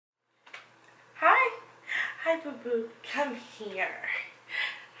Hi, boo-boo. Come here.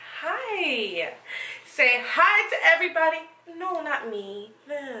 Hi. Say hi to everybody. No, not me.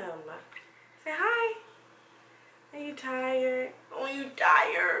 Them. Say hi. Are you tired? Oh, you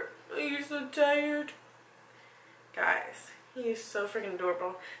tired. Oh, you're so tired. Guys, he is so freaking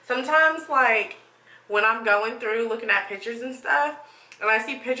adorable. Sometimes, like, when I'm going through looking at pictures and stuff, and I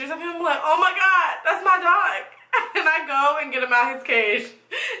see pictures of him, I'm like, oh my god, that's my dog. And I go and get him out his cage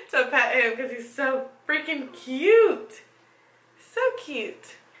to pet him because he's so freaking cute. So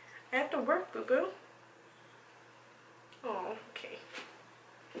cute. I have to work, boo-boo. Oh, okay.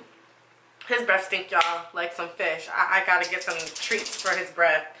 His breath stink, y'all, like some fish. I gotta get some treats for his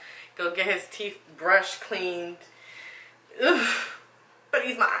breath. Go get his teeth brushed, cleaned. Ugh. But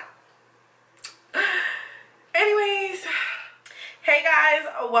he's mine. Anyways, hey guys,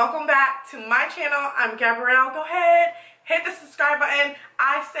 welcome back to my channel. I'm Gabrielle. Go ahead, hit the subscribe button.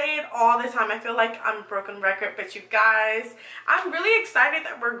 I say it all the time. I feel like I'm a broken record, but you guys, I'm really excited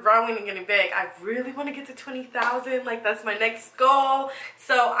that we're growing and getting big. I really want to get to 20,000. Like, that's my next goal.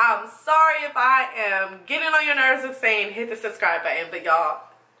 So I'm sorry if I am getting on your nerves with saying hit the subscribe button, but y'all,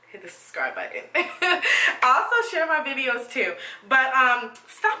 hit the subscribe button. Also share my videos too. But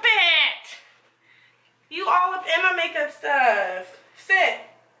stop it. You all up in my makeup stuff. Sit.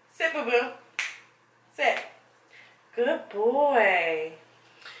 Sit, boo-boo. Sit. Good boy.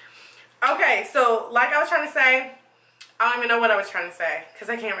 Okay, so like I was trying to say, I don't even know what I was trying to say because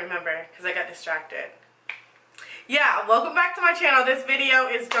I can't remember because I got distracted. Yeah, welcome back to my channel. This video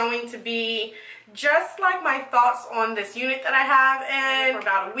is going to be just like my thoughts on this unit that I have in for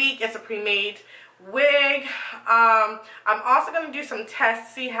about a week. It's a pre-made wig. I'm also going to do some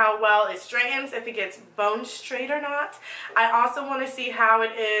tests, see how well it straightens, if it gets bone straight or not. I also want to see how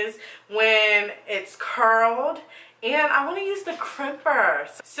it is when it's curled. And I want to use the crimper.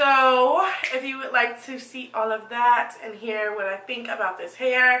 So if you would like to see all of that and hear what I think about this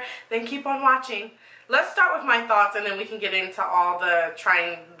hair, then keep on watching. Let's start with my thoughts and then we can get into all the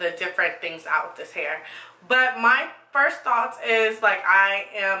trying the different things out with this hair. But my first thoughts is, like, I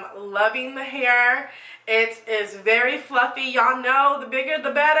am loving the hair. It is very fluffy. Y'all know the bigger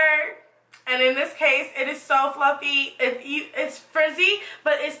the better. And in this case, it is so fluffy. It's frizzy,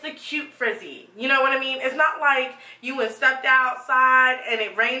 but it's the cute frizzy. You know what I mean? It's not like you went stepped outside and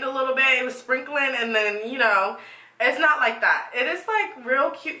it rained a little bit. It was sprinkling and then, you know, it's not like that. It is like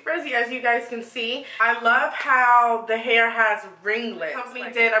real cute frizzy, as you guys can see. I love how the hair has ringlets. The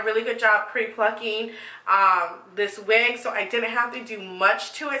company did a really good job pre-plucking this wig, so I didn't have to do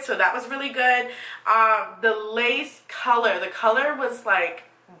much to it, so that was really good. The lace color, the color was like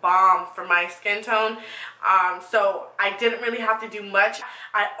bomb for my skin tone, so I didn't really have to do much.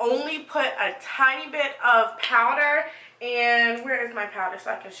 I only put a tiny bit of powder, and where is my powder so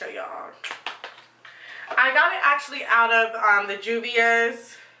I can show y'all? I got it actually out of the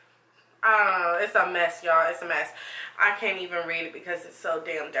Juvia's. I don't know, it's a mess, y'all. It's a mess. I can't even read it because it's so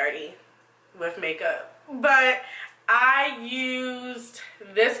damn dirty with makeup. But I used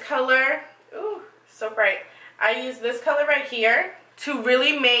this color. Ooh, so bright. I used this color right here to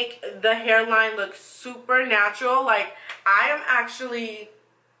really make the hairline look super natural. Like, I am actually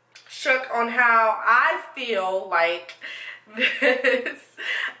shook on how I feel like this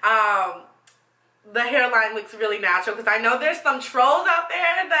the hairline looks really natural, because I know there's some trolls out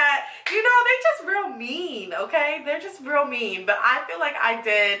there that, you know, they just real mean, okay? They're just real mean. But I feel like I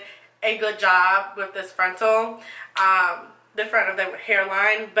did a good job with this frontal, the front of the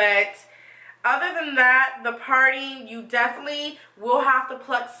hairline. But other than that, the parting, you definitely will have to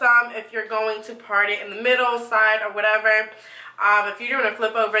pluck some if you're going to part it in the middle, side, or whatever. If you're doing a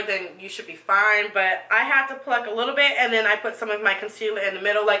flip over, then you should be fine. But I had to pluck a little bit, and then I put some of my concealer in the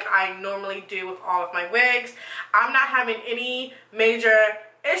middle like I normally do with all of my wigs. I'm not having any major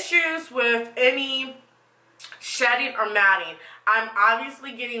issues with any shedding or matting. I'm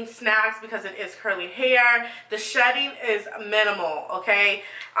obviously getting snags because it is curly hair. The shedding is minimal, okay?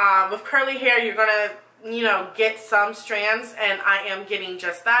 With curly hair, you're gonna, you know, get some strands, and I am getting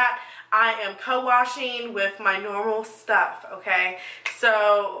just that. I am co-washing with my normal stuff, okay?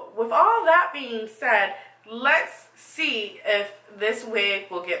 So with all that being said, let's see if this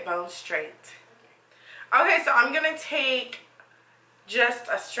wig will get bone straight. Okay, so I'm gonna take just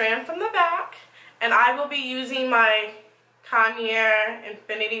a strand from the back, and I will be using my Conair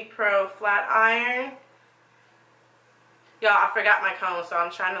Infinity Pro flat iron. Y'all, I forgot my comb, so I'm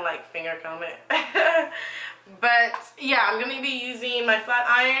trying to like finger comb it. But yeah, I'm gonna be using my flat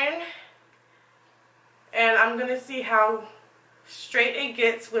iron, and I'm gonna see how straight it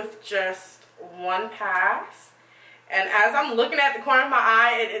gets with just one pass. And as I'm looking at the corner of my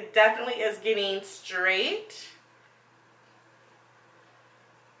eye, it definitely is getting straight.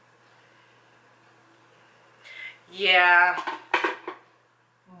 Yeah,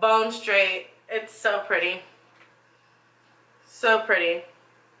 bone straight. It's so pretty. So pretty.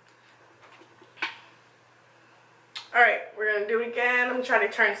 Alright, we're going to do it again. I'm going to try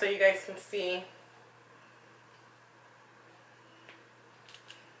to turn so you guys can see.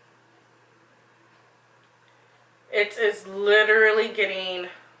 It is literally getting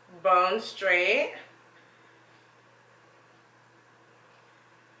bone straight.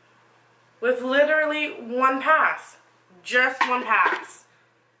 With literally one pass. Just one pass.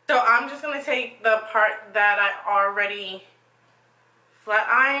 So I'm just going to take the part that I already flat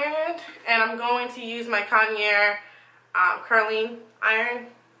ironed, and I'm going to use my Conair curling iron.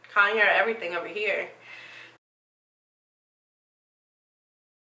 Conair everything over here.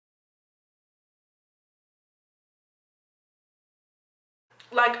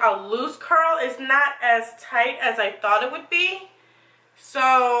 Like a loose curl is not as tight as I thought it would be.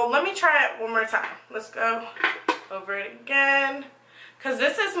 So let me try it one more time. Let's go over it again. Because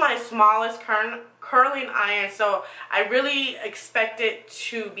this is my smallest curling iron, so I really expect it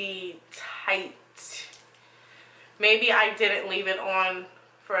to be tight. Maybe I didn't leave it on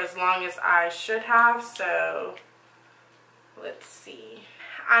for as long as I should have, so let's see.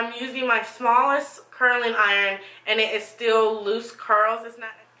 I'm using my smallest curling iron and it is still loose curls. It's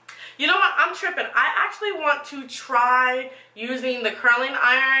not. You know what? I'm tripping. I actually want to try using the curling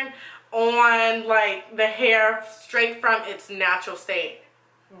iron on like the hair straight from its natural state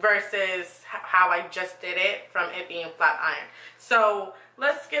versus how I just did it from it being flat iron. So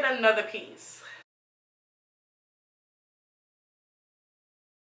let's get another piece.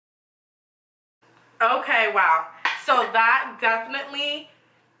 Okay, wow. So that definitely,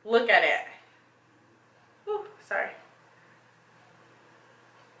 look at it. Ooh, sorry.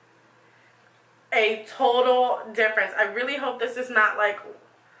 A total difference. I really hope this is not like,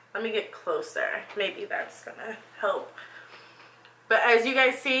 let me get closer. Maybe that's gonna help. But as you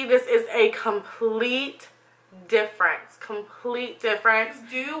guys see, this is a complete difference. Complete difference.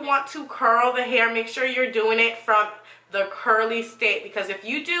 If you do want to curl the hair, make sure you're doing it from the curly state, because if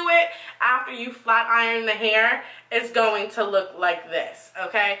you do it after you flat iron the hair, it's going to look like this,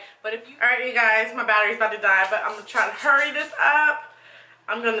 okay? But if you, all right, you guys, my battery's about to die, but I'm gonna try to hurry this up.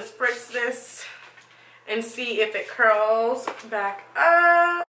 I'm gonna spritz this and see if it curls back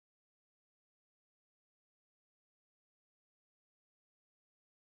up.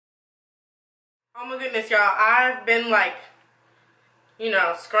 Oh my goodness, y'all, I've been like, you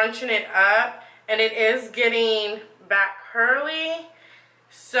know, scrunching it up, and it is getting back curly.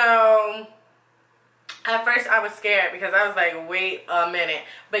 So at first I was scared because I was like, wait a minute.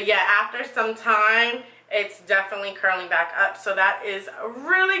 But yeah, after some time, it's definitely curling back up. So that is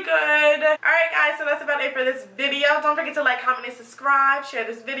really good. Alright guys, so that's about it for this video. Don't forget to like, comment, and subscribe. Share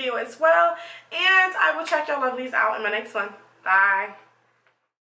this video as well. And I will check your lovelies out in my next one. Bye.